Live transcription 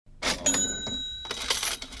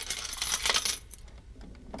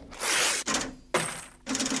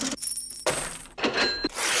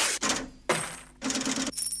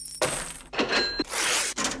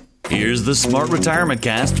Here's the Smart Retirement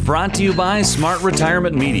Cast, brought to you by Smart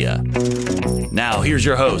Retirement Media. Now, here's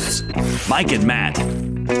your hosts, Mike and Matt.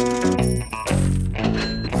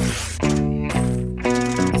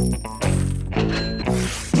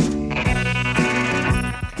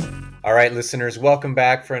 All right, listeners, welcome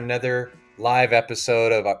back for another live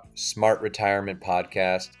episode of our Smart Retirement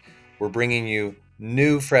Podcast. We're bringing you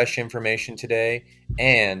new, fresh information today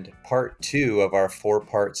and part 2 of our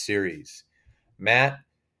 4-part series. Matt,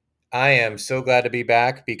 I am so glad to be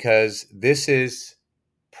back because this is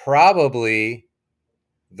probably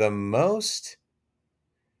the most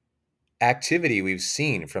activity we've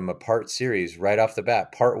seen from a part series right off the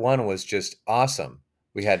bat. Part 1 was just awesome.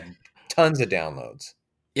 We had tons of downloads.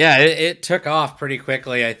 Yeah, it took off pretty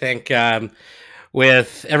quickly, I think,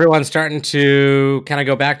 with everyone starting to kind of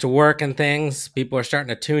go back to work and things. People are starting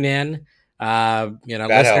to tune in.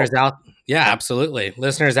 Listeners out. Yeah, absolutely.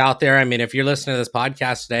 Listeners out there. I mean, if you're listening to this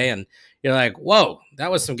podcast today and you're like, whoa, that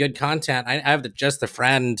was some good content. I have just the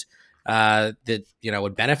friend that,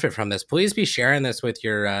 would benefit from this. Please be sharing this with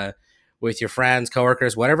your friends,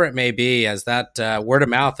 coworkers, whatever it may be, as that word of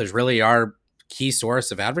mouth is really our key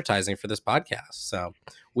source of advertising for this podcast. So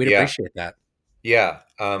we'd appreciate that. Yeah.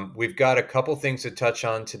 We've got a couple things to touch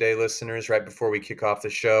on today, listeners, right before we kick off the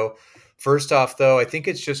show. First off, though, I think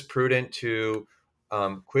it's just prudent to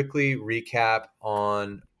quickly recap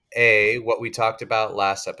on what we talked about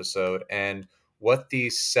last episode and what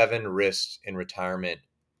these 7 risks in retirement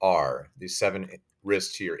are, these 7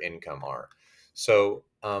 risks to your income are. So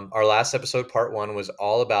our last episode, part 1, was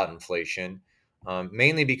all about inflation.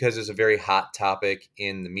 Mainly because it's a very hot topic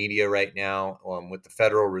in the media right now, with the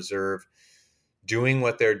Federal Reserve doing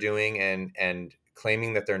what they're doing and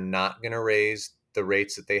claiming that they're not going to raise the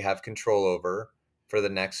rates that they have control over for the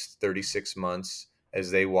next 36 months as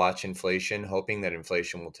they watch inflation, hoping that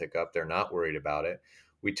inflation will tick up. They're not worried about it.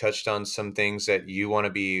 We touched on some things that you want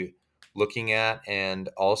to be looking at and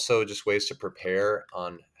also just ways to prepare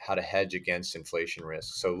on how to hedge against inflation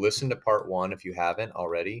risk. So listen to part 1 if you haven't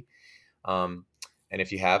already. And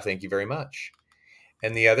if you have, thank you very much.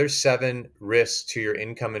 And the other 7 risks to your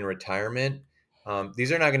income in retirement,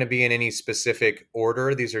 these are not going to be in any specific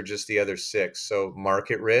order. These are just the other 6. So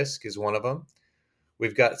market risk is one of them.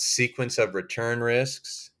 We've got sequence of return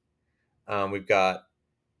risks. We've got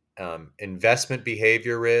investment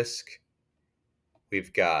behavior risk.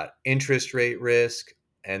 We've got interest rate risk.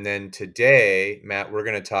 And then today, Matt, we're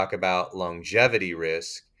going to talk about longevity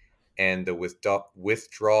risk and the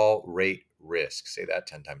withdrawal rate risk. Say that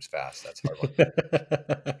 10 times fast. That's a hard one.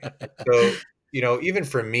 So, even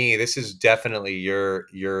for me, this is definitely your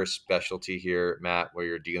specialty here, Matt, where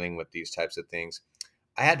you're dealing with these types of things.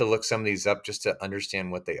 I had to look some of these up just to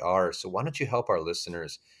understand what they are. So why don't you help our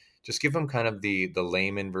listeners? Just give them kind of the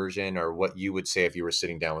layman version, or what you would say if you were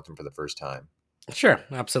sitting down with them for the first time. Sure,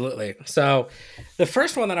 absolutely. So the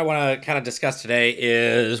first one that I want to kind of discuss today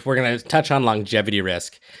is we're going to touch on longevity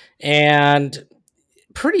risk. And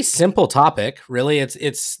pretty simple topic, really.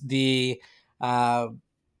 It's the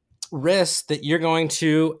risk that you're going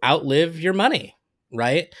to outlive your money,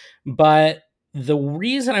 right? But the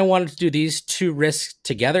reason I wanted to do these 2 risks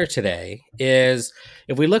together today is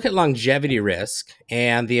if we look at longevity risk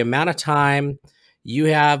and the amount of time you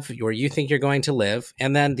have or you think you're going to live,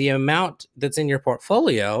 and then the amount that's in your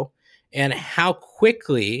portfolio and how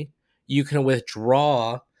quickly you can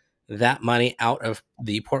withdraw that money out of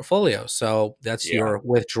the portfolio. So that's your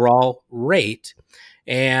withdrawal rate.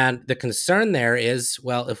 And the concern there is,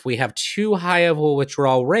 well, if we have too high of a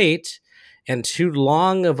withdrawal rate and too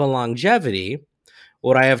long of a longevity,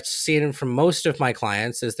 what I have seen from most of my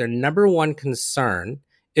clients is their number one concern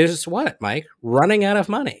is what, Mike? Running out of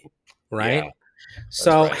money, right? Yeah,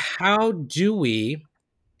 so right. How do we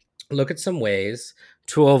look at some ways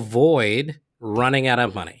to avoid running out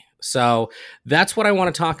of money? So that's what I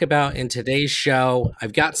want to talk about in today's show.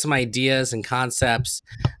 I've got some ideas and concepts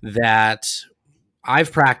that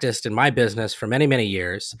I've practiced in my business for many, many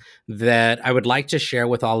years that I would like to share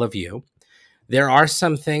with all of you. There are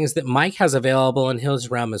some things that Mike has available in his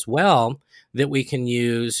realm as well that we can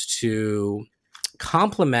use to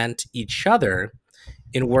complement each other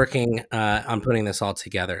in working on putting this all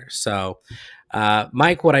together. So,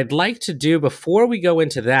 Mike, what I'd like to do before we go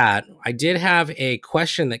into that, I did have a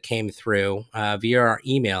question that came through via our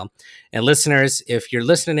email. And listeners, if you're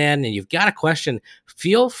listening in and you've got a question,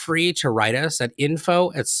 feel free to write us at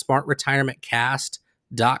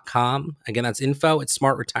info@smartretirementcast.com. Again, that's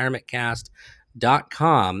info@smartretirementcast.com.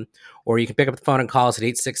 retire.com, or you can pick up the phone and call us at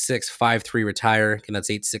 866-53-RETIRE. Again, that's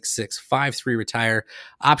 866-53-RETIRE.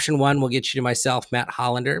 Option 1 will get you to myself, Matt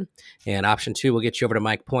Hollander, and option 2 will get you over to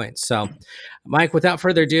Mike Points. So, Mike, without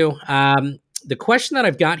further ado, the question that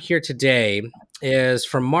I've got here today is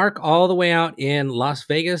from Mark all the way out in Las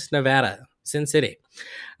Vegas, Nevada, Sin City.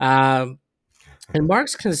 And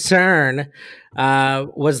Mark's concern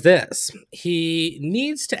was this. He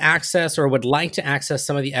needs to access or would like to access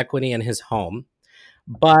some of the equity in his home,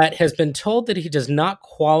 but has been told that he does not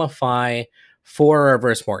qualify for a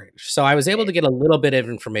reverse mortgage. So I was able to get a little bit of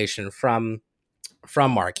information from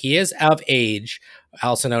Mark. He is of age,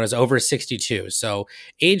 also known as over 62. So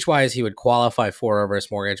age-wise, he would qualify for a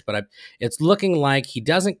reverse mortgage, but it's looking like he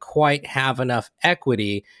doesn't quite have enough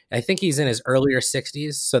equity. I think he's in his earlier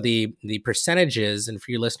 60s. So the percentages, and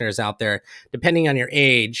for you listeners out there, depending on your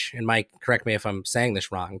age, and Mike, correct me if I'm saying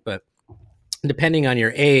this wrong, but depending on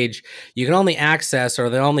your age, you can only access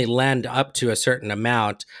or they only lend up to a certain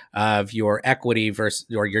amount of your equity versus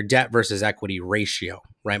or your debt versus equity ratio,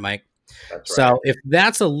 right, Mike? That's right. So if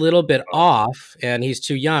that's a little bit off and he's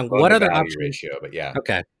too young, what other options? Ratio, but yeah.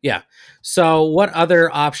 Okay, yeah. So what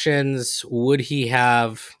other options would he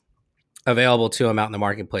have available to him out in the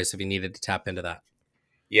marketplace if he needed to tap into that?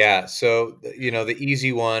 Yeah, so the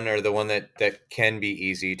easy one, or the one that can be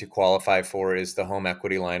easy to qualify for, is the home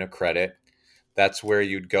equity line of credit. That's where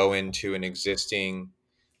you'd go into an existing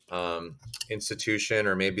institution,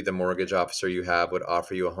 or maybe the mortgage officer you have would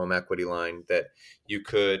offer you a home equity line that you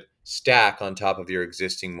could stack on top of your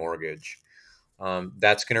existing mortgage.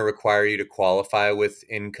 That's going to require you to qualify with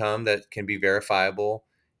income that can be verifiable,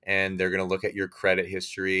 and they're going to look at your credit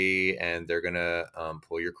history, and they're going to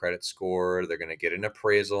pull your credit score. They're going to get an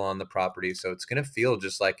appraisal on the property. So it's going to feel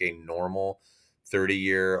just like a normal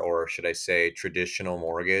 30-year, or should I say traditional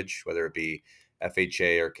mortgage, whether it be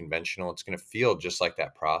FHA or conventional. It's going to feel just like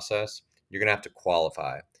that process. You're going to have to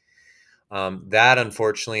qualify. That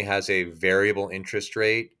unfortunately has a variable interest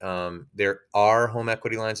rate. There are home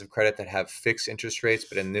equity lines of credit that have fixed interest rates,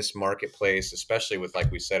 but in this marketplace, especially with,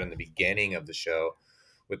 like we said in the beginning of the show,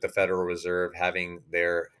 with the Federal Reserve having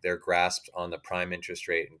their grasp on the prime interest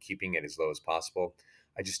rate and keeping it as low as possible,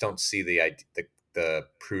 I just don't see the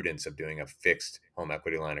prudence of doing a fixed home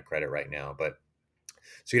equity line of credit right now. But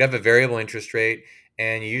so you'd have a variable interest rate,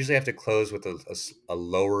 and you usually have to close with a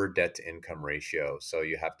lower debt to income ratio. So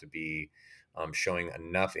you have to be showing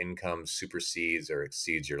enough income supersedes or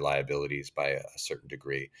exceeds your liabilities by a certain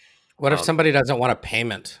degree. What if somebody doesn't want a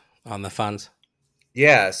payment on the funds?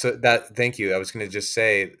 Yeah, so thank you. I was going to just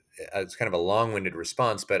say it's kind of a long-winded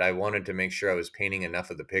response, but I wanted to make sure I was painting enough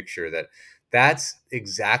of the picture that that's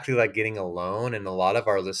exactly like getting a loan. And a lot of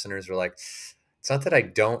our listeners are like, it's not that I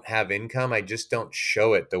don't have income, I just don't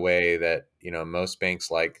show it the way that, most banks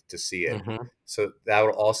like to see it. Mm-hmm. So that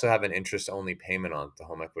will also have an interest-only payment on the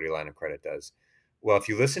home equity line of credit does. Well, if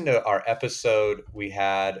you listen to our episode we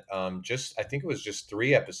had I think it was just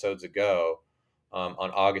 3 episodes ago, on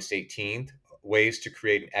August 18th, ways to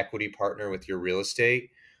create an equity partner with your real estate.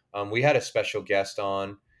 We had a special guest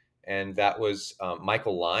on, and that was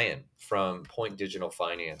Michael Lyon from Point Digital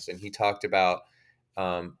Finance. And he talked about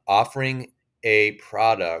offering a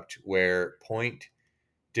product where Point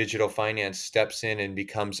Digital Finance steps in and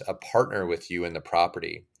becomes a partner with you in the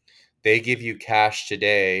property. They give you cash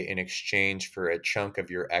today in exchange for a chunk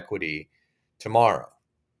of your equity tomorrow.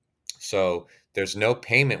 So there's no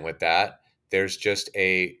payment with that. There's just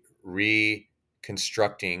a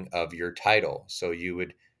reconstructing of your title. So you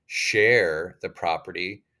would share the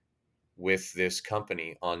property with this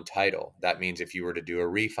company on title. That means if you were to do a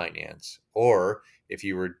refinance, or if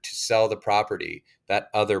you were to sell the property, that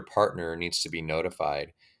other partner needs to be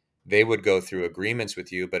notified. They would go through agreements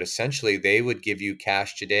with you, but essentially they would give you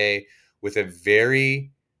cash today with a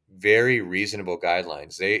very, very reasonable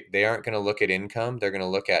guidelines. They aren't going to look at income. They're going to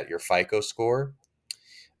look at your FICO score.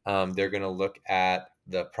 They're going to look at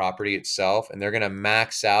the property itself, and they're going to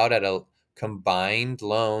max out at a combined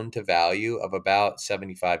loan to value of about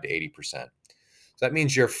 75 to 80%. So that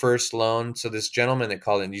means your first loan. So this gentleman that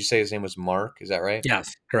called in, did you say his name was Mark? Is that right?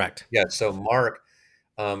 Yes, correct. Yeah. So Mark,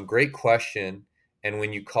 great question. And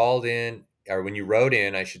when you called in, or when you wrote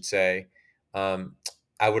in, I should say,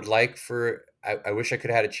 I would like I wish I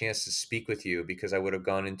could have had a chance to speak with you, because I would have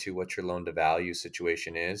gone into what your loan to value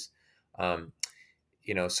situation is. So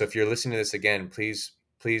if you're listening to this again, please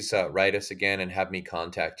write us again and have me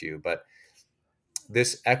contact you. But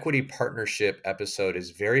this equity partnership episode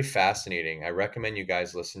is very fascinating. I recommend you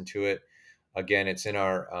guys listen to it. Again, it's in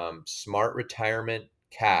our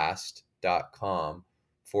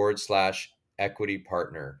smartretirementcast.com/equity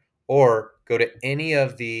partner, or go to any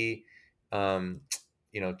of the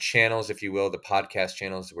channels, if you will, the podcast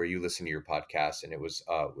channels where you listen to your podcast, and it was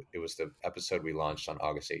the episode we launched on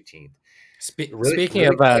August 18th. Really, Speaking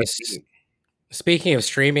really of quite neat. speaking of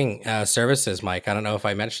streaming services, Mike, I don't know if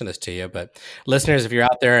I mentioned this to you, but listeners, if you're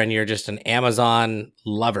out there and you're just an Amazon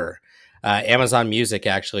lover, Amazon Music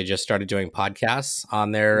actually just started doing podcasts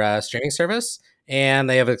on their streaming service, and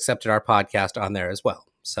they have accepted our podcast on there as well.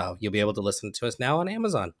 So you'll be able to listen to us now on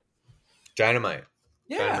Amazon. Dynamite.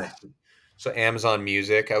 Yeah. So Amazon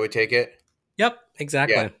Music, I would take it. Yep.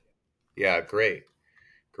 Exactly. Yeah. Great.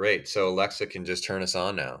 So Alexa can just turn us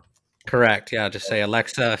on now. Correct. Yeah. Just say,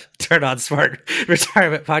 Alexa, turn on Smart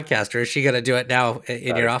Retirement Podcast, or is she going to do it now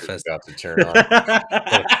in your office? About to turn on.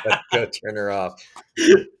 Let's go turn her off.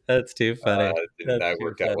 That's too funny. That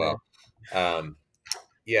worked out well.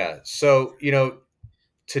 So,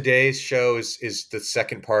 today's show is the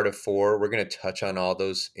second part of 4. We're going to touch on all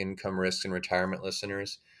those income risks and retirement,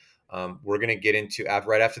 listeners. We're going to get into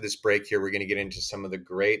right after this break here. We're going to get into some of the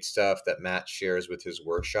great stuff that Matt shares with his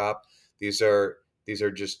workshop. These are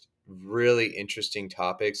just really interesting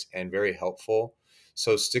topics and very helpful.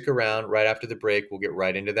 So stick around. Right after the break, we'll get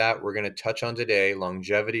right into that. We're going to touch on today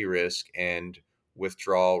longevity risk and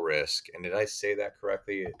withdrawal risk. And did I say that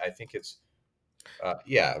correctly? I think it's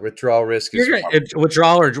withdrawal risk is it's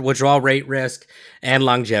withdrawal rate risk and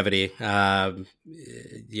longevity.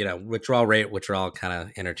 Withdrawal kind of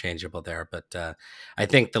interchangeable there, but I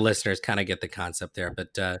think the listeners kind of get the concept there.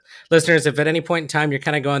 But listeners, if at any point in time you're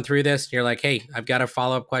kind of going through this and you're like, hey, I've got a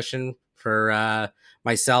follow-up question for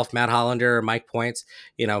myself, Matt Hollander, or Mike Points,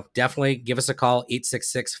 definitely give us a call,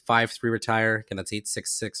 866-53-RETIRE. Again, that's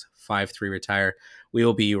 866-53-RETIRE. We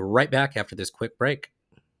will be right back after this quick break.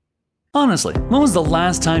 Honestly, when was the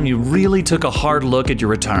last time you really took a hard look at your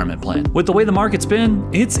retirement plan? With the way the market's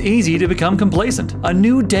been, it's easy to become complacent. A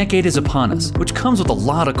new decade is upon us, which comes with a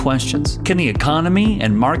lot of questions. Can the economy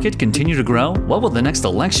and market continue to grow? What will the next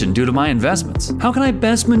election do to my investments? How can I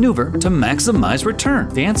best maneuver to maximize return?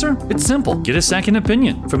 The answer? It's simple. Get a second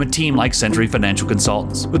opinion from a team like Century Financial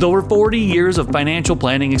Consultants. With over 40 years of financial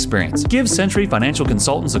planning experience, give Century Financial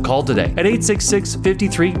Consultants a call today at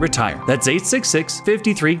 866-53-RETIRE. That's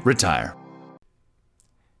 866-53-RETIRE.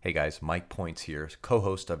 Hey guys, Mike Points here,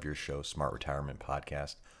 co-host of your show, Smart Retirement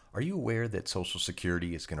Podcast. Are you aware that Social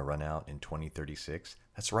Security is going to run out in 2036?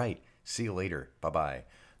 That's right. See you later. Bye-bye.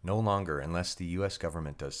 No longer unless the U.S.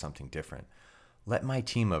 government does something different. Let my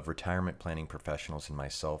team of retirement planning professionals and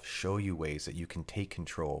myself show you ways that you can take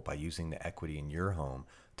control by using the equity in your home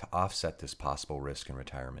to offset this possible risk in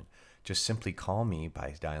retirement. Just simply call me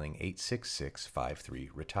by dialing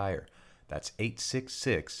 866-53-RETIRE. That's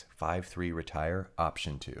 866-53-RETIRE,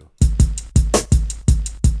 option 2.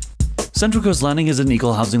 Central Coast Lending is an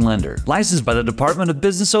equal housing lender, licensed by the Department of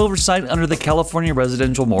Business Oversight under the California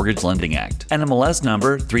Residential Mortgage Lending Act, NMLS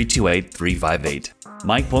number 328358.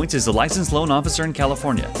 Mike Points is a licensed loan officer in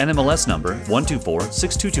California, NMLS number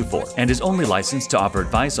 1246224, and is only licensed to offer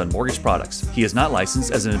advice on mortgage products. He is not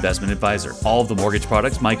licensed as an investment advisor. All of the mortgage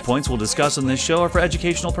products Mike Points will discuss on this show are for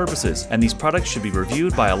educational purposes, and these products should be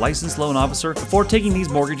reviewed by a licensed loan officer before taking these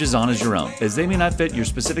mortgages on as your own, as they may not fit your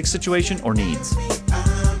specific situation or needs.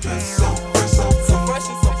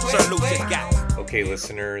 Okay,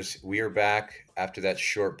 listeners, we are back after that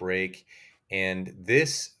short break, and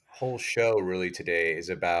this whole show really today is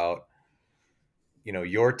about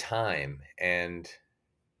your time and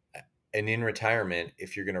in retirement,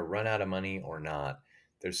 if you're going to run out of money or not.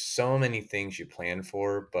 There's so many things you plan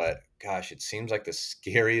for, but gosh, it seems like the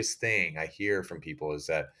scariest thing I hear from people is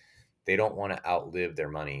that they don't want to outlive their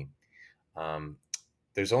money.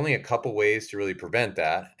 There's only a couple ways to really prevent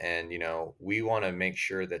that. And, we want to make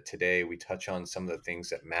sure that today we touch on some of the things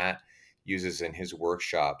that Matt uses in his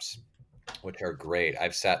workshops, which are great.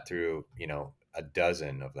 I've sat through, a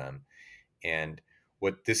dozen of them. And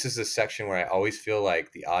this is a section where I always feel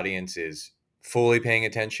like the audience is fully paying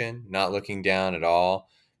attention, not looking down at all,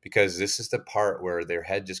 because this is the part where their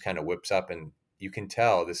head just kind of whips up, and you can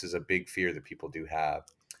tell this is a big fear that people do have.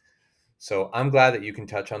 So I'm glad that you can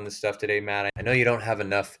touch on this stuff today, Matt. I know you don't have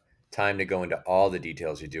enough time to go into all the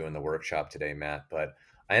details you do in the workshop today, Matt, but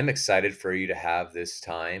I am excited for you to have this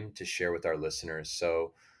time to share with our listeners.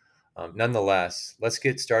 So nonetheless, let's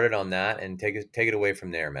get started on that and take it away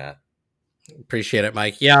from there, Matt. Appreciate it,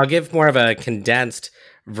 Mike. Yeah, I'll give more of a condensed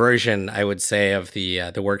version, I would say, of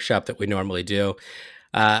the workshop that we normally do.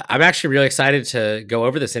 I'm actually really excited to go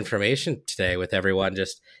over this information today with everyone.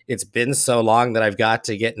 Just it's been so long that I've got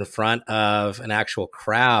to get in front of an actual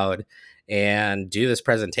crowd and do this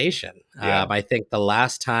presentation. Yeah. I think the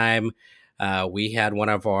last time we had one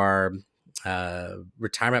of our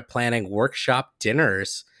retirement planning workshop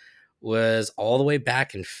dinners was all the way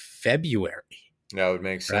back in February, That would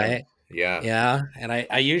make sense. right? Yeah. Yeah, and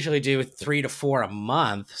I usually do 3 to 4 a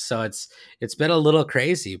month, so it's been a little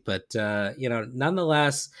crazy, but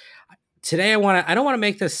nonetheless, today I don't want to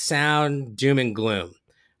make this sound doom and gloom.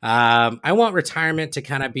 I want retirement to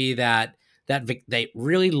kind of be that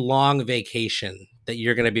really long vacation that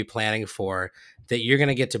you're going to be planning for, that you're going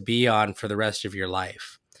to get to be on for the rest of your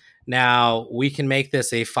life. Now, we can make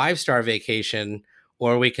this a 5-star vacation,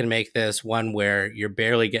 or we can make this one where you're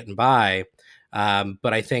barely getting by.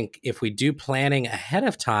 But I think if we do planning ahead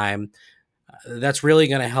of time, that's really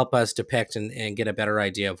going to help us depict and get a better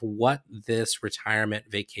idea of what this retirement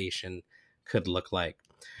vacation could look like.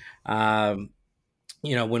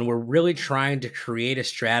 When we're really trying to create a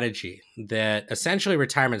strategy that essentially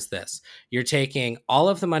retirement's this, you're taking all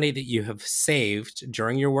of the money that you have saved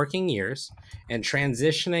during your working years and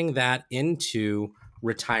transitioning that into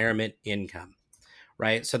retirement income,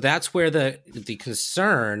 right? So that's where the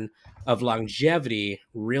concern of longevity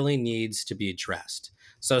really needs to be addressed.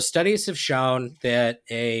 So studies have shown that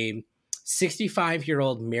a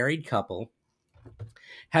 65-year-old married couple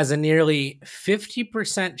has a nearly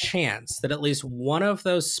 50% chance that at least one of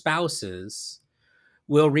those spouses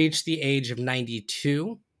will reach the age of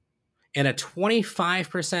 92, and a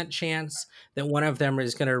 25% chance that one of them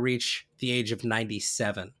is going to reach the age of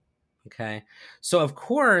 97. Okay. So, of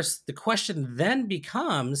course, the question then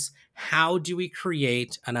becomes, how do we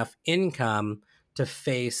create enough income to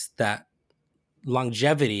face that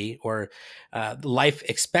longevity or life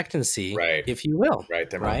expectancy, Right. if you will? Right.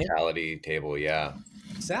 The Right. mortality table. Yeah.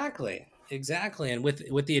 Exactly. And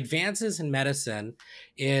with the advances in medicine,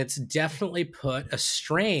 it's definitely put a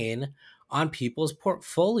strain on people's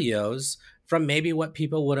portfolios from maybe what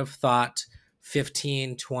people would have thought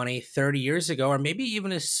 15, 20, 30 years ago, or maybe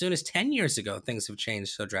even as soon as 10 years ago. Things have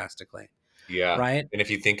changed so drastically, Yeah. right? And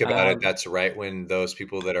if you think about it, Um, that's right when those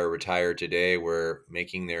people that are retired today were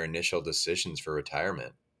making their initial decisions for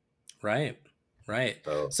retirement. right, right.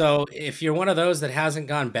 So, So if you're one of those that hasn't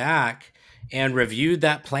gone back and reviewed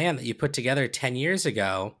that plan that you put together 10 years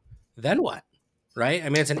ago, then what? Right? I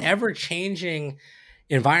mean, it's an ever changing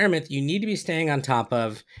environment that you need to be staying on top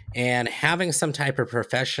of, and having some type of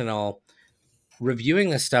professional reviewing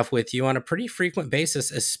this stuff with you on a pretty frequent basis,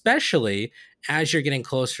 especially as you're getting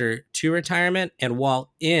closer to retirement and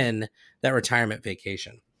while in that retirement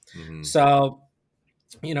vacation. mhm. So,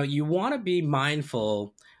 you want to be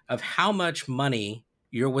mindful of how much money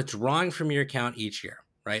you're withdrawing from your account each year,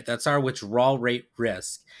 right? That's our withdrawal rate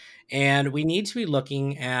risk. And we need to be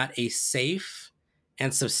looking at a safe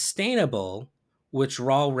and sustainable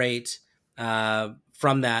withdrawal rate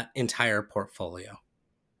from that entire portfolio.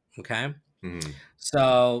 Okay. Mhm.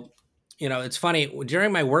 So, it's funny.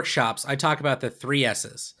 During my workshops, I talk about the 3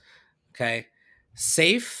 S's. Okay.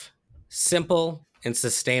 Safe, simple, and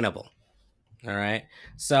sustainable. All right.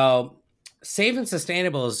 So safe and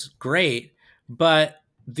sustainable is great, but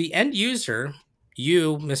the end user,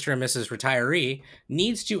 you, Mr. and Mrs. Retiree,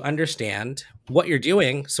 needs to understand what you're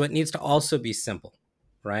doing. So it needs to also be simple.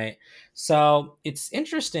 Right. So it's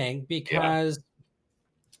interesting Yeah. because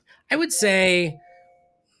I would say,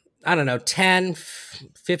 I don't know, 10,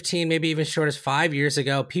 15, maybe even short as 5 years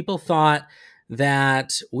ago, people thought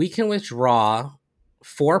that we can withdraw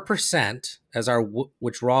 4% as our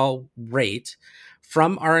withdrawal rate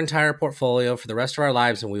from our entire portfolio for the rest of our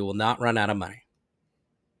lives, and we will not run out of money.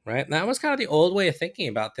 Right. And that was kind of the old way of thinking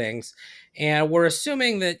about things. And we're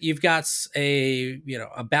assuming that you've got a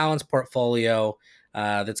balanced portfolio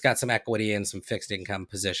that's got some equity and some fixed income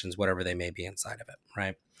positions, whatever they may be inside of it.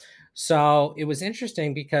 Right. So it was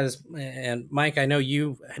interesting because, and Mike, I know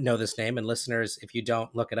you know this name, and listeners, if you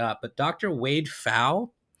don't, look it up, but Dr. Wade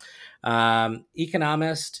Pfau,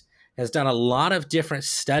 economist, has done a lot of different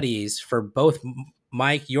studies for both,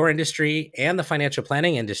 Mike, your industry, and the financial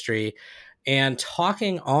planning industry, and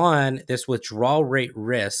talking on this withdrawal rate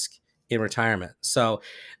risk in retirement. So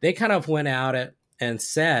they kind of went out and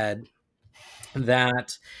said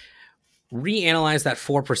that, reanalyzed that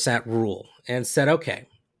 4% rule and said, okay,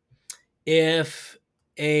 if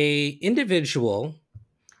a individual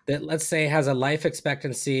that, let's say, has a life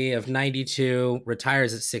expectancy of 92,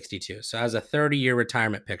 retires at 62, so has a 30-year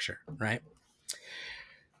retirement picture, right?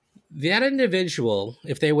 That individual,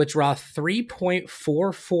 if they withdraw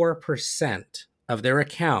 3.44% of their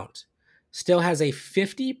account, still has a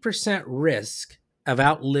 50% risk of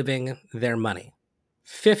outliving their money.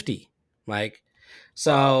 50, Mike.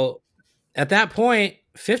 So at that point,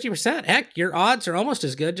 50%, heck, your odds are almost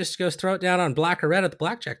as good. Just go throw it down on black or red at the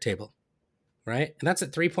blackjack table, right? And that's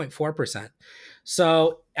at 3.4%.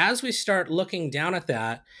 So as we start looking down at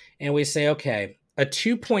that and we say, okay, A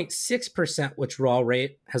 2.6% withdrawal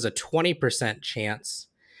rate has a 20% chance,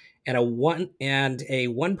 and a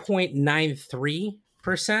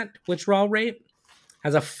 1.93% withdrawal rate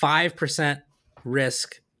has a 5%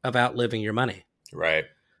 risk of outliving your money. Right.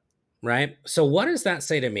 Right. So what does that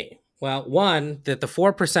say to me? Well, one, that the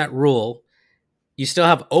 4% rule, you still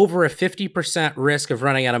have over a 50% risk of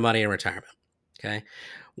running out of money in retirement. Okay.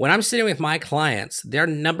 When I'm sitting with my clients, their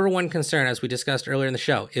number one concern, as we discussed earlier in the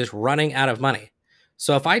show, is running out of money.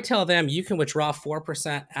 So if I tell them you can withdraw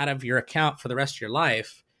 4% out of your account for the rest of your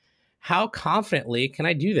life, how confidently can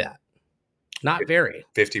I do that? Not very.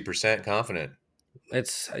 50% confident.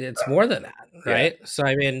 It's more than that, right? Yeah. So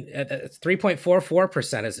I mean,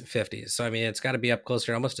 3.44% isn't 50. So I mean, it's got to be up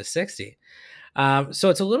closer almost to 60. So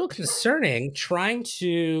it's a little concerning trying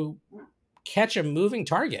to catch a moving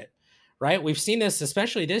target, right? We've seen this,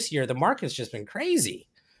 especially this year. The market's just been crazy,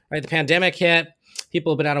 right? The pandemic hit,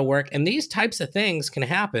 people have been out of work, and these types of things can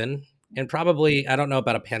happen. And probably, I don't know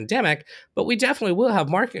about a pandemic, but we definitely will have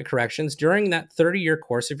market corrections during that 30-year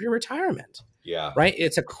course of your retirement. Yeah. Right?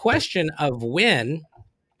 It's a question of when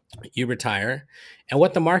you retire and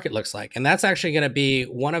what the market looks like. And that's actually going to be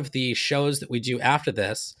one of the shows that we do after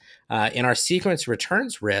this in our sequence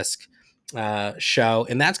returns risk show.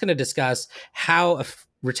 And that's going to discuss how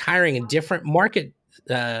retiring in different market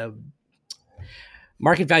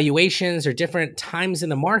valuations or different times in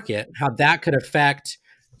the market, how that could affect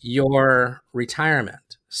your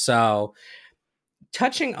retirement. So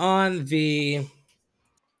touching on the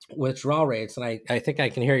withdrawal rates, and I think I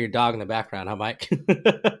can hear your dog in the background, huh, Mike?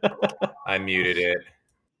 I muted it.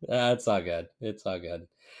 It's all good. It's all good.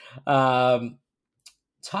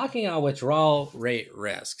 Talking on withdrawal rate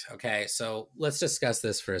risk. Okay, so let's discuss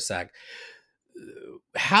this for a sec.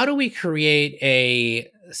 How do we create a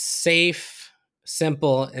safe,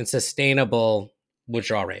 simple, and sustainable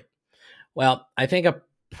withdrawal rate? Well, I think a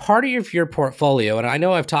part of your portfolio, and I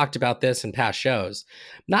know I've talked about this in past shows,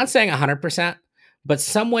 not saying 100%, but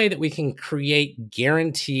some way that we can create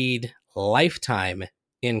guaranteed lifetime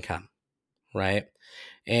income, right?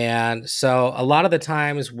 And so a lot of the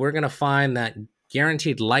times we're going to find that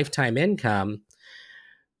guaranteed lifetime income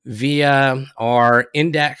via our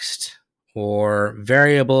indexed or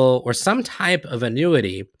variable or some type of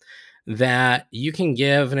annuity that you can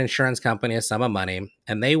give an insurance company a sum of money,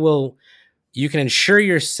 and you can insure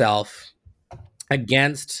yourself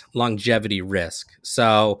against longevity risk.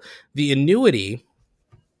 So the annuity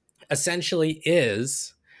essentially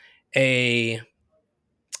is a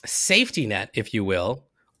safety net, if you will,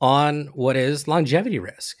 on what is longevity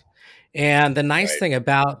risk. And the nice thing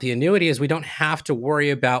about the annuity is we don't have to worry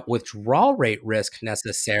about withdrawal rate risk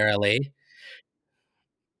necessarily,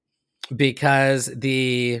 because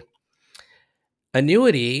the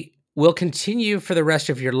annuity will continue for the rest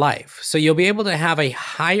of your life. So you'll be able to have a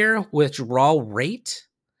higher withdrawal rate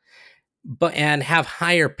and have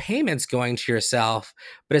higher payments going to yourself.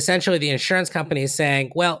 But essentially the insurance company is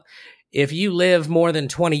saying, well, if you live more than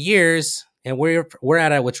 20 years and we're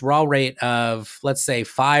at a withdrawal rate of, let's say,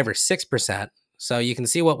 5 or 6%. So you can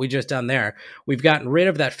see what we just done there. We've gotten rid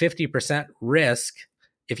of that 50% risk.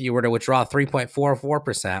 If you were to withdraw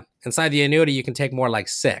 3.44%, inside the annuity, you can take more like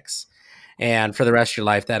 6. And for the rest of your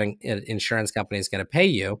life, that insurance company is going to pay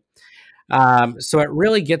you. So it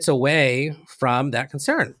really gets away from that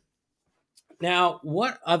concern. Now,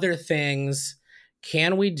 what other things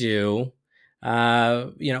can we do,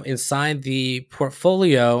 inside the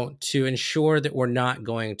portfolio to ensure that we're not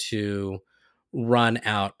going to run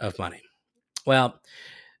out of money? Well,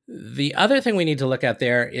 the other thing we need to look at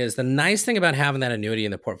there is the nice thing about having that annuity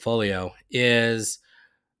in the portfolio is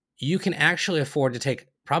you can actually afford to take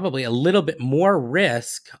probably a little bit more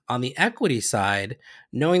risk on the equity side,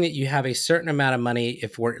 knowing that you have a certain amount of money,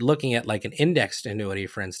 if we're looking at like an indexed annuity,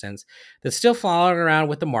 for instance, that's still following around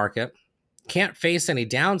with the market, can't face any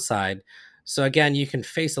downside. So again, you can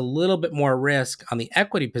face a little bit more risk on the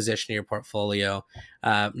equity position of your portfolio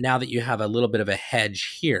now that you have a little bit of a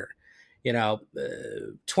hedge here.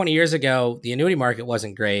 20 years ago, the annuity market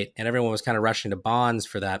wasn't great and everyone was kind of rushing to bonds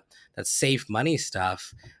for that safe money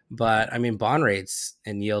stuff. But I mean, bond rates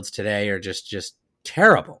and yields today are just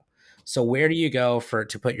terrible. So where do you go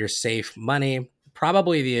to put your safe money?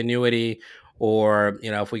 Probably the annuity, or,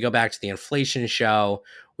 if we go back to the inflation show,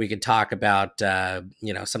 we could talk about,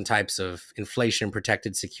 some types of inflation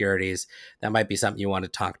protected securities. That might be something you want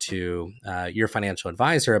to talk to your financial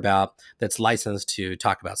advisor about that's licensed to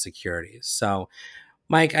talk about securities. So,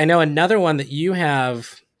 Mike, I know another one that you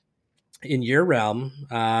have in your realm,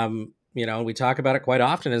 we talk about it quite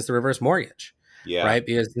often, is the reverse mortgage. Yeah. Right?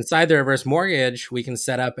 Because inside the reverse mortgage, we can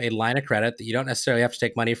set up a line of credit that you don't necessarily have to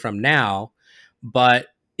take money from now, But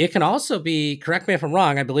it can also be, correct me if I'm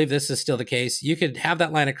wrong, I believe this is still the case. You could have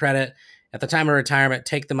that line of credit at the time of retirement,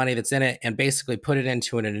 take the money that's in it and basically put it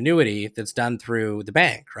into an annuity that's done through the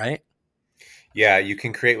bank, right? Yeah, you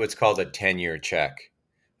can create what's called a 10-year check.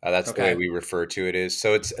 That's the way Okay. we refer to it is.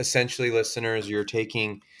 So it's essentially, listeners, you're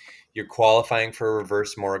qualifying for a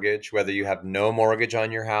reverse mortgage, whether you have no mortgage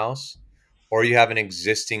on your house or you have an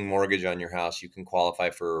existing mortgage on your house, you can qualify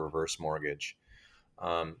for a reverse mortgage.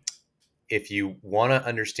 Um, if you want to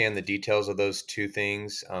understand the details of those two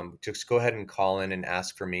things, just go ahead and call in and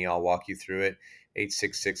ask for me. I'll walk you through it.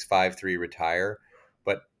 866-53-RETIRE.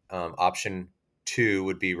 But option two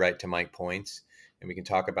would be right to Mike Points, and we can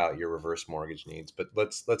talk about your reverse mortgage needs. But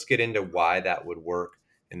let's get into why that would work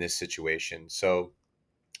in this situation. So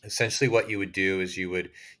essentially, what you would do is you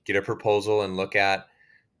would get a proposal and look at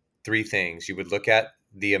three things. You would look at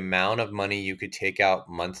the amount of money you could take out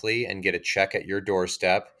monthly and get a check at your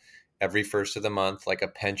doorstep every first of the month, like a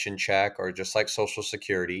pension check or just like Social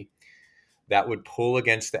Security. That would pull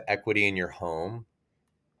against the equity in your home.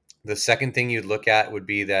 The second thing you'd look at would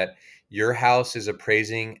be that your house is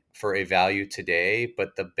appraising for a value today,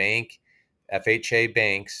 but the bank, FHA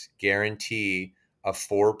banks, guarantee a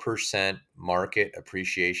 4% market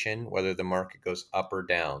appreciation, whether the market goes up or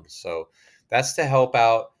down. So that's to help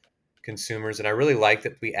out consumers. And I really like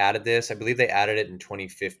that we added this. I believe they added it in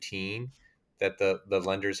 2015, that the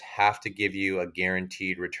lenders have to give you a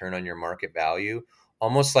guaranteed return on your market value,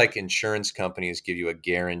 almost like insurance companies give you a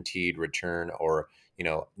guaranteed return or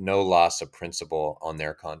no loss of principal on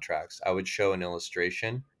their contracts. I would show an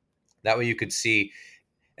illustration. That way you could see,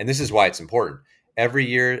 and this is why it's important. Every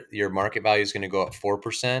year your market value is going to go up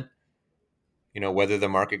 4%. Whether the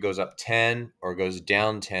market goes up 10 or goes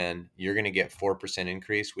down 10, you're going to get 4%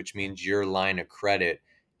 increase, which means your line of credit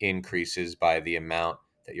increases by the amount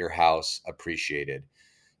that your house appreciated.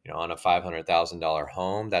 On a $500,000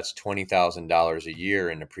 home, that's $20,000 a year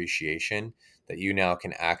in appreciation that you now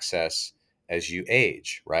can access as you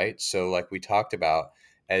age, right? So, like we talked about,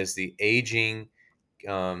 as the aging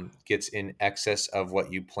gets in excess of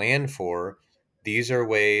what you plan for, these are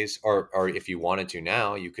ways, or if you wanted to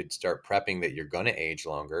now, you could start prepping that you're going to age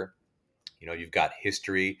longer. You've got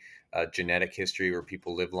history, genetic history where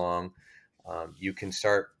people live long. You can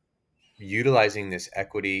start utilizing this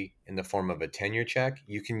equity in the form of a 10-year check.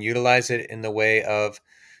 You can utilize it in the way of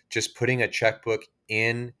just putting a checkbook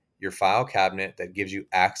in your file cabinet that gives you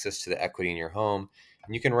access to the equity in your home,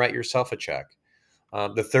 and you can write yourself a check.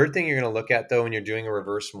 The third thing you're going to look at, though, when you're doing a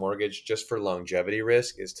reverse mortgage just for longevity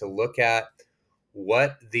risk, is to look at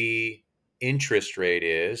what the interest rate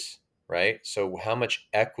is, right? So, how much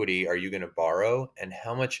equity are you going to borrow, and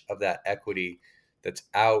how much of that equity that's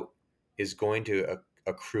out is going to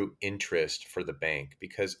accrue interest for the bank?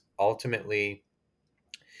 Because ultimately,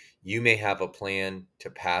 you may have a plan to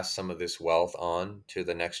pass some of this wealth on to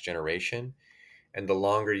the next generation. And the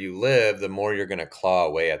longer you live, the more you're going to claw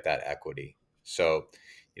away at that equity. So,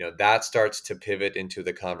 that starts to pivot into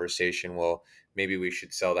the conversation. Well, maybe we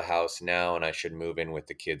should sell the house now and I should move in with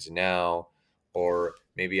the kids now. Or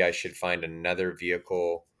maybe I should find another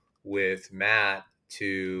vehicle with Matt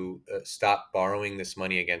to stop borrowing this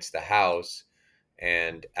money against the house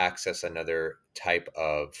and access another type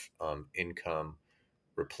of income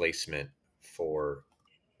replacement for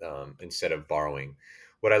instead of borrowing.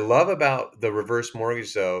 What I love about the reverse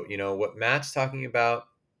mortgage, though, what Matt's talking about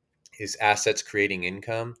is assets creating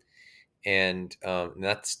income, and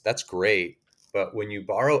that's great. But when you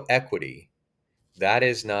borrow equity, that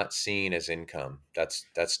is not seen as income.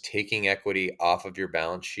 That's taking equity off of your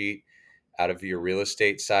balance sheet, out of your real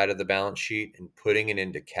estate side of the balance sheet, and putting it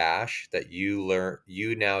into cash that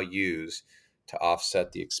you now use to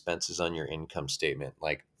offset the expenses on your income statement,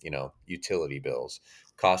 like utility bills,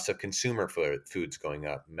 cost of consumer foods going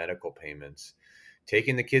up, medical payments,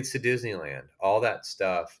 taking the kids to Disneyland. All that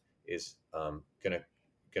stuff is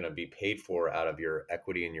gonna be paid for out of your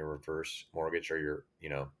equity in your reverse mortgage or your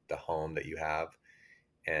the home that you have.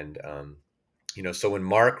 And so when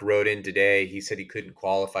Mark wrote in today, he said he couldn't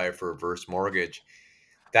qualify for a reverse mortgage.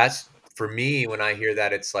 That's, for me, when I hear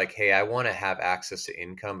that, it's like, hey, I want to have access to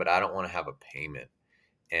income, but I don't want to have a payment.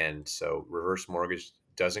 And so reverse mortgage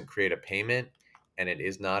doesn't create a payment, and it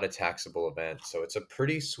is not a taxable event. So it's a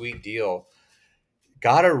pretty sweet deal.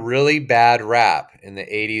 Got a really bad rap in the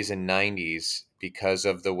 80s and 90s because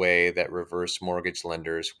of the way that reverse mortgage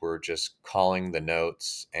lenders were just calling the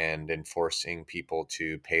notes and enforcing people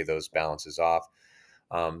to pay those balances off.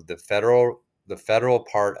 The federal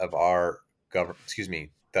part of our government, excuse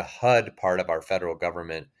me, the HUD part of our federal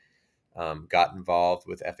government got involved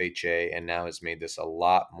with FHA and now has made this a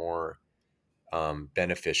lot more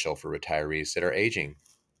beneficial for retirees that are aging.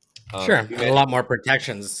 Sure. And a lot more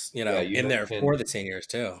protections, Yeah, in there for the seniors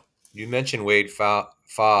too. You mentioned Wade Fa.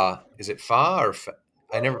 Is it Fa or Fa?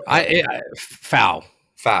 I never. Foul.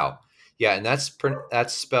 Phau. Yeah, and that's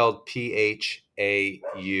spelled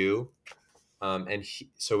Phau. And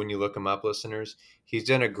so when you look him up, listeners, he's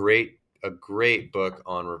done a great book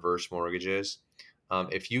on reverse mortgages.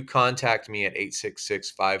 If you contact me at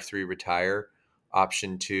 866-53-RETIRE,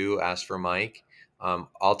 option 2, ask for Mike.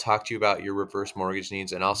 I'll talk to you about your reverse mortgage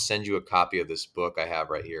needs, and I'll send you a copy of this book I have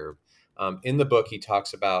right here. In the book, he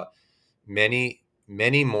talks about many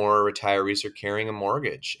more retirees are carrying a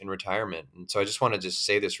mortgage in retirement. And so I just want to just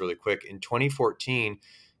say this really quick. In 2014,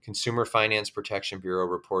 Consumer Finance Protection Bureau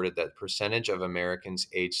reported that percentage of Americans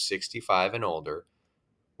aged 65 and older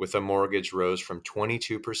with a mortgage rose from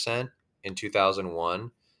 22% in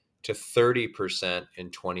 2001 to 30%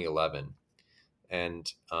 in 2011.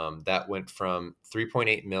 And that went from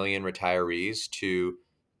 3.8 million retirees to,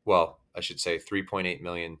 well, I should say 3.8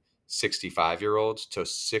 million 65-year-olds to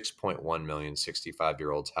 6.1 million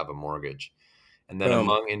 65-year-olds have a mortgage. And then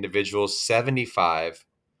among individuals 75,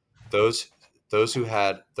 those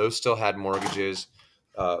still had mortgages.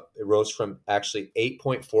 It rose from actually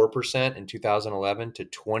 8.4% in 2011 to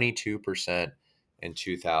 22% in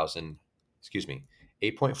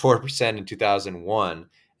 8.4% in 2001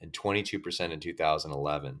 and 22% in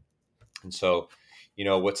 2011. And so,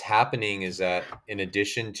 what's happening is that in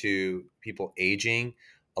addition to people aging,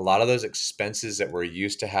 a lot of those expenses that we're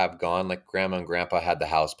used to have gone, like grandma and grandpa had the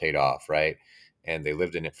house paid off, right? And they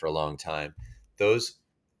lived in it for a long time. Those,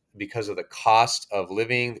 because of the cost of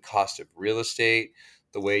living, the cost of real estate,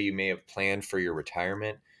 the way you may have planned for your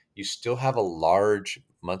retirement, you still have a large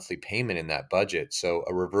monthly payment in that budget. So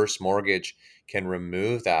a reverse mortgage can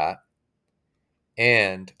remove that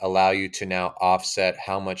and allow you to now offset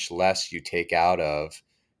how much less you take out of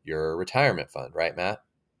your retirement fund, right, Matt?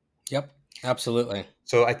 Yep, absolutely.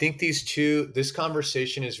 So I think this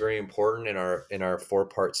conversation is very important in our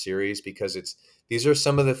 4-part series, because these are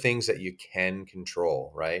some of the things that you can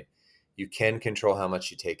control, right? You can control how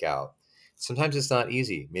much you take out. Sometimes it's not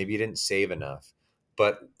easy. Maybe you didn't save enough,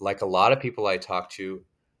 but like a lot of people I talk to,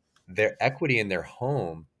 their equity in their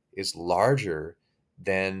home is larger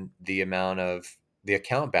than the amount of the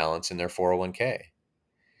account balance in their 401k.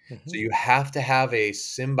 So you have to have a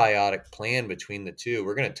symbiotic plan between the two.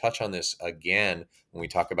 We're going to touch on this again when we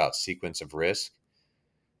talk about sequence of risk,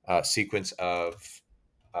 sequence of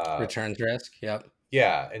returns risk. Yep.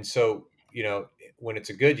 Yeah. And so, when it's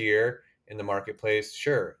a good year in the marketplace,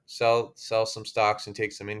 sure, sell some stocks and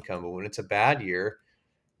take some income. But when it's a bad year,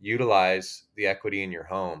 utilize the equity in your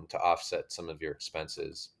home to offset some of your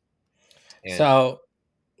expenses. So,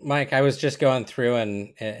 Mike, I was just going through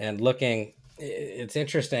and looking. It's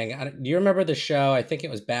interesting. Do you remember the show? I think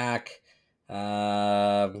it was back. It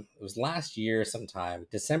was last year sometime,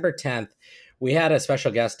 December 10th. We had a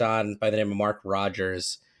special guest on by the name of Mark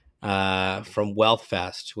Rogers from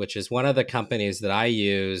WealthFest, which is one of the companies that I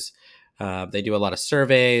use. They do a lot of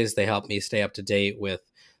surveys. They help me stay up to date with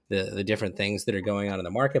the different things that are going on in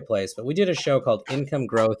the marketplace. But we did a show called Income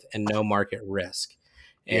Growth and No Market Risk.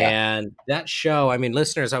 And that show, I mean,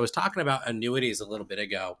 listeners, I was talking about annuities a little bit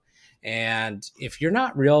ago. And if you're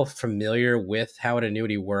not real familiar with how an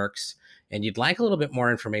annuity works and you'd like a little bit more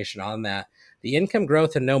information on that, the Income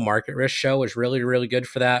Growth and No Market Risk show was really, really good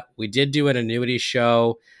for that. We did do an annuity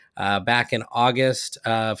show back in August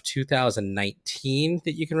of 2019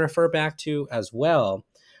 that you can refer back to as well.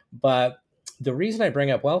 But the reason I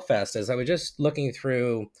bring up WealthFest is I was just looking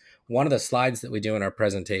through one of the slides that we do in our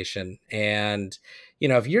presentation. And,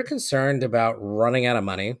 if you're concerned about running out of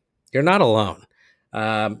money, you're not alone.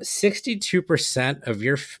 62% of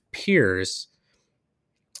your peers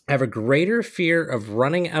have a greater fear of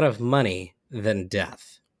running out of money than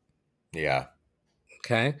death. Yeah.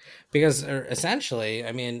 Okay. Because essentially,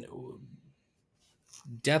 I mean,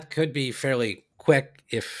 death could be fairly quick,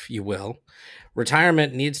 if you will.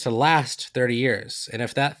 Retirement needs to last 30 years. And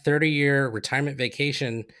if that 30-year retirement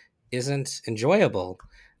vacation isn't enjoyable,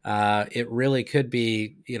 it really could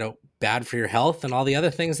be, bad for your health and all the other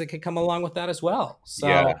things that could come along with that as well.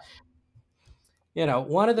 So,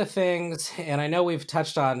 one of the things, and I know we've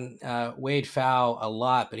touched on Wade Pfau a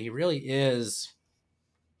lot, but he really is.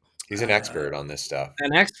 He's an expert on this stuff.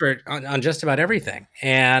 An expert on just about everything.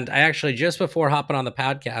 And I actually, just before hopping on the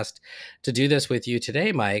podcast to do this with you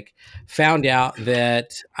today, Mike, found out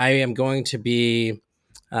that I am going to be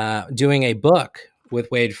doing a book with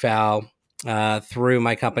Wade Pfau through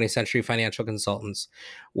my company, Century Financial Consultants,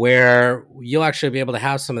 where you'll actually be able to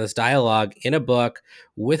have some of this dialogue in a book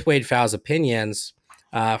with Wade Pfau's opinions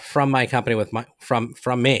from my company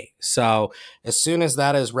from me. So as soon as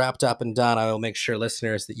that is wrapped up and done, I will make sure,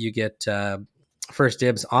 listeners, that you get first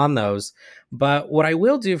dibs on those. But what I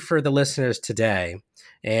will do for the listeners today,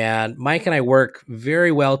 and Mike and I work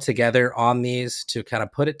very well together on these to kind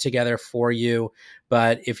of put it together for you.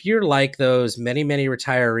 But if you're like those many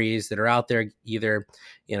retirees that are out there, either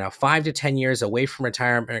 5 to 10 years away from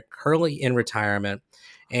retirement, currently in retirement,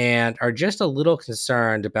 and are just a little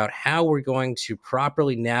concerned about how we're going to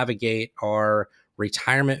properly navigate our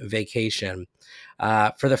retirement vacation,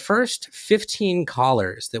 for the first 15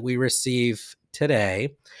 callers that we receive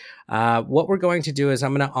today, what we're going to do is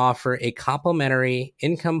I'm going to offer a complimentary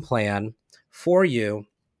income plan for you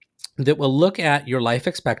that will look at your life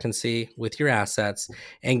expectancy with your assets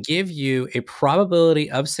and give you a probability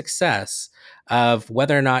of success of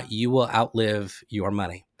whether or not you will outlive your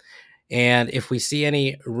money. And if we see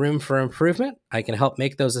any room for improvement, I can help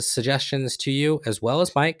make those suggestions to you as well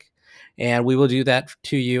as Mike. And we will do that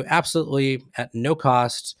to you absolutely at no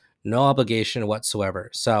cost, no obligation whatsoever.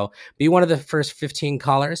 So be one of the first 15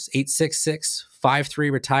 callers,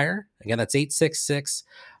 866-53-RETIRE. Again, that's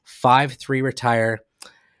 866-53-RETIRE.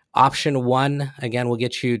 Option 1, again, will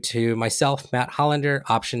get you to myself, Matt Hollander.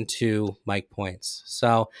 Option 2, Mike Points.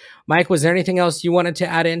 So, Mike, was there anything else you wanted to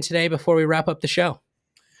add in today before we wrap up the show?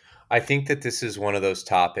 I think that this is one of those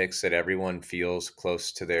topics that everyone feels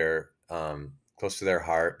close to their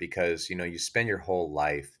heart, because you spend your whole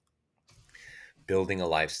life building a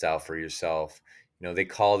lifestyle for yourself. They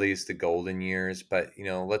call these the golden years, but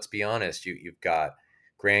let's be honest. You've got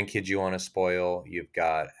grandkids you want to spoil. You've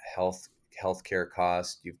got healthcare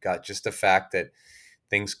costs. You've got just the fact that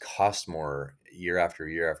things cost more year after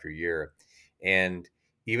year after year, and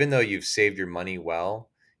even though you've saved your money well,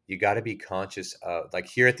 you got to be conscious of, like,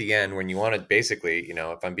 here at the end, when you want to basically,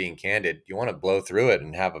 if I'm being candid, you want to blow through it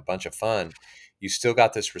and have a bunch of fun. You still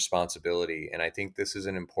got this responsibility. And I think this is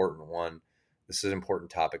an important one. This is an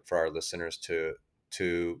important topic for our listeners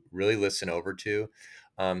to really listen over to.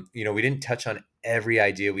 We didn't touch on every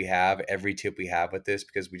idea we have, every tip we have with this,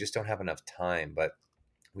 because we just don't have enough time. But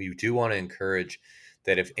we do want to encourage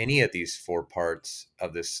that if any of these 4 parts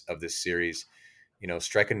of this series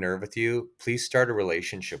strike a nerve with you, please start a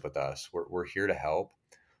relationship with us. We're here to help.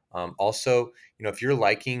 Also, if you're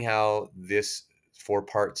liking how this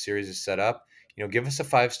 4-part series is set up, give us a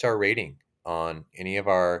 5-star rating on any of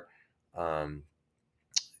our,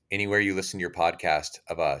 anywhere you listen to your podcast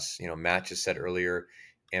of us. Matt just said earlier,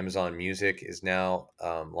 Amazon Music is now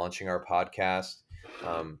launching our podcast.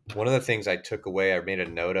 One of the things I took away, I made a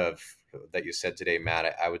note of that you said today,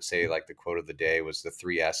 Matt, I would say, like, the quote of the day was the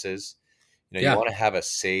 3 S's. You want to have a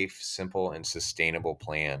safe, simple, and sustainable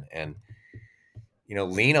plan. And,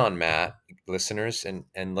 lean on Matt, listeners,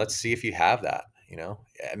 and let's see if you have that.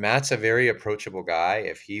 Matt's a very approachable guy.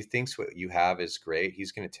 If he thinks what you have is great,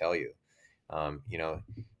 he's going to tell you.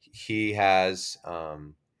 He has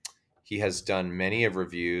done many of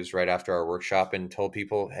reviews right after our workshop and told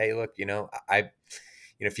people, hey, look,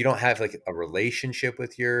 if you don't have like a relationship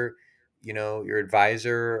with your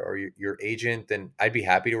advisor or your agent, then I'd be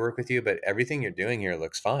happy to work with you. But everything you're doing here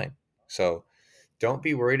looks fine. So don't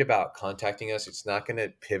be worried about contacting us. It's not going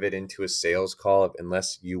to pivot into a sales call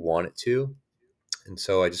unless you want it to. And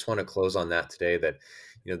so I just want to close on that today, that,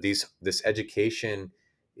 this education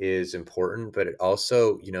is important, but it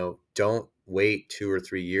also, don't wait 2 or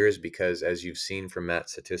 3 years, because as you've seen from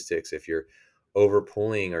Matt's statistics, if you're over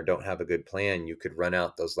pooling or don't have a good plan, you could run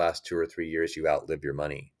out those last 2 or 3 years. You outlive your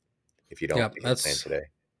money if you don't make a plan today.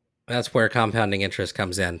 That's where compounding interest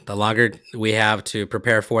comes in. The longer we have to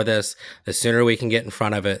prepare for this, the sooner we can get in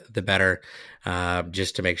front of it, the better,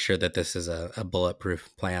 just to make sure that this is a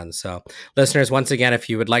bulletproof plan. So listeners, once again, if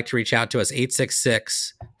you would like to reach out to us,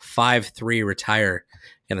 866-53-RETIRE.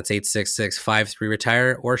 Again, that's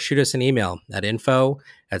 866-53-RETIRE, or shoot us an email at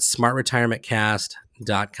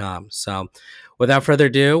info@smartretirementcast.com. So without further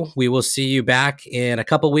ado, we will see you back in a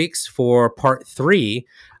couple weeks for part 3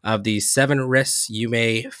 of the 7 risks you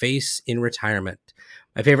may face in retirement.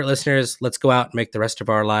 My favorite listeners, let's go out and make the rest of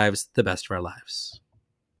our lives the best of our lives.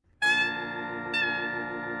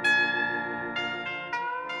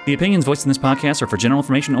 The opinions voiced in this podcast are for general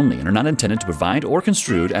information only and are not intended to provide or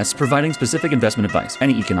construed as providing specific investment advice.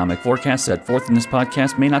 Any economic forecast set forth in this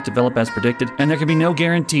podcast may not develop as predicted, and there can be no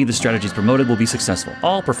guarantee the strategies promoted will be successful.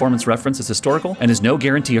 All performance reference is historical and is no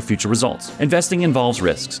guarantee of future results. Investing involves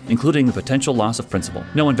risks, including the potential loss of principal.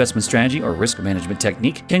 No investment strategy or risk management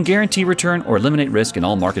technique can guarantee return or eliminate risk in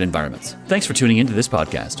all market environments. Thanks for tuning into this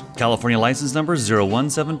podcast. California license number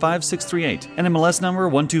 0175638, NMLS number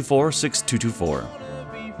 1246224.